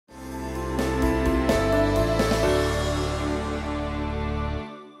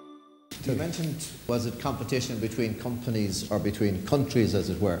You mentioned, was it competition between companies or between countries, as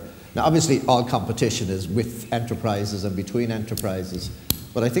it were? Now, obviously, all competition is with enterprises and between enterprises,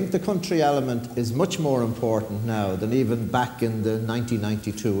 but I think the country element is much more important now than even back in the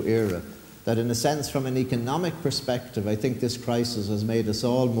 1992 era. That in a sense, from an economic perspective, I think this crisis has made us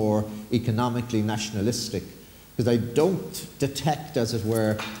all more economically nationalistic. Because I don't detect, as it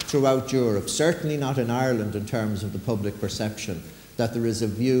were, throughout Europe, certainly not in Ireland in terms of the public perception, that there is a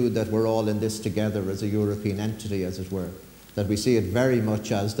view that we're all in this together as a European entity, as it were. That we see it very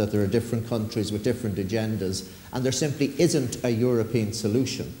much as that there are different countries with different agendas, and there simply isn't a European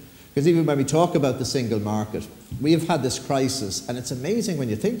solution. Because even when we talk about the single market, we have had this crisis, and it's amazing when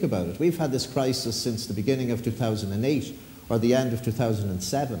you think about it. We've had this crisis since the beginning of 2008 or the end of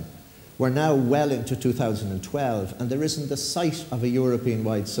 2007. We're now well into 2012, and there isn't the sight of a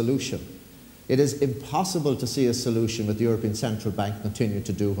European-wide solution. It is impossible to see a solution with the European Central Bank continuing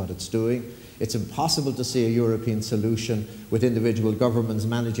to do what it's doing. It's impossible to see a European solution with individual governments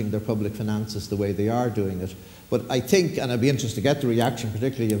managing their public finances the way they are doing it. But I think, and I'd be interested to get the reaction,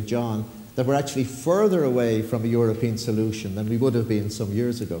 particularly of John, that we're actually further away from a European solution than we would have been some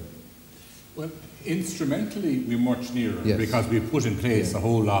years ago. Well, instrumentally, we're much nearer, yes, because we've put in place a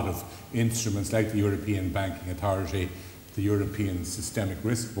whole lot of instruments like the European Banking Authority, the European Systemic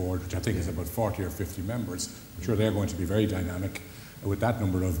Risk Board, which I think is about 40 or 50 members. I'm sure they're going to be very dynamic with that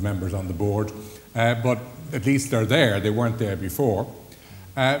number of members on the board. But at least they're there. They weren't there before.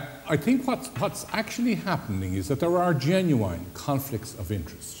 I think what's actually happening is that there are genuine conflicts of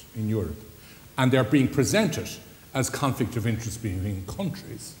interest in Europe, and they're being presented as conflict of interest between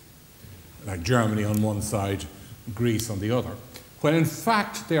countries, like Germany on one side, Greece on the other, when in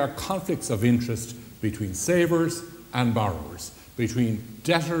fact they are conflicts of interest between savers and borrowers, between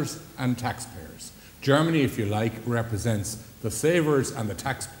debtors and taxpayers. Germany, if you like, represents the savers and the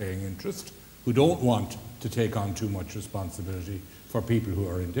tax-paying interest, who don't want to take on too much responsibility for people who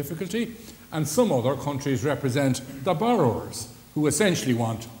are in difficulty, and some other countries represent the borrowers, who essentially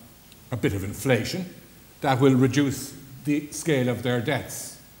want a bit of inflation that will reduce the scale of their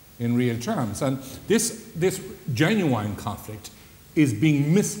debts in real terms. And this genuine conflict is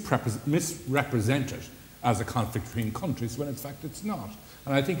being misrepresented as a conflict between countries, when in fact it's not.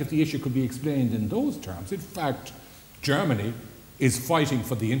 And I think if the issue could be explained in those terms, in fact, Germany is fighting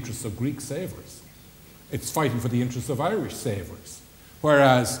for the interests of Greek savers. It's fighting for the interests of Irish savers,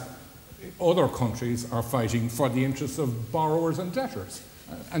 whereas other countries are fighting for the interests of borrowers and debtors.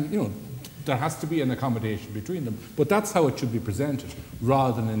 And, you know, there has to be an accommodation between them. But that's how it should be presented,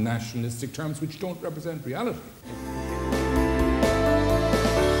 rather than in nationalistic terms, which don't represent reality.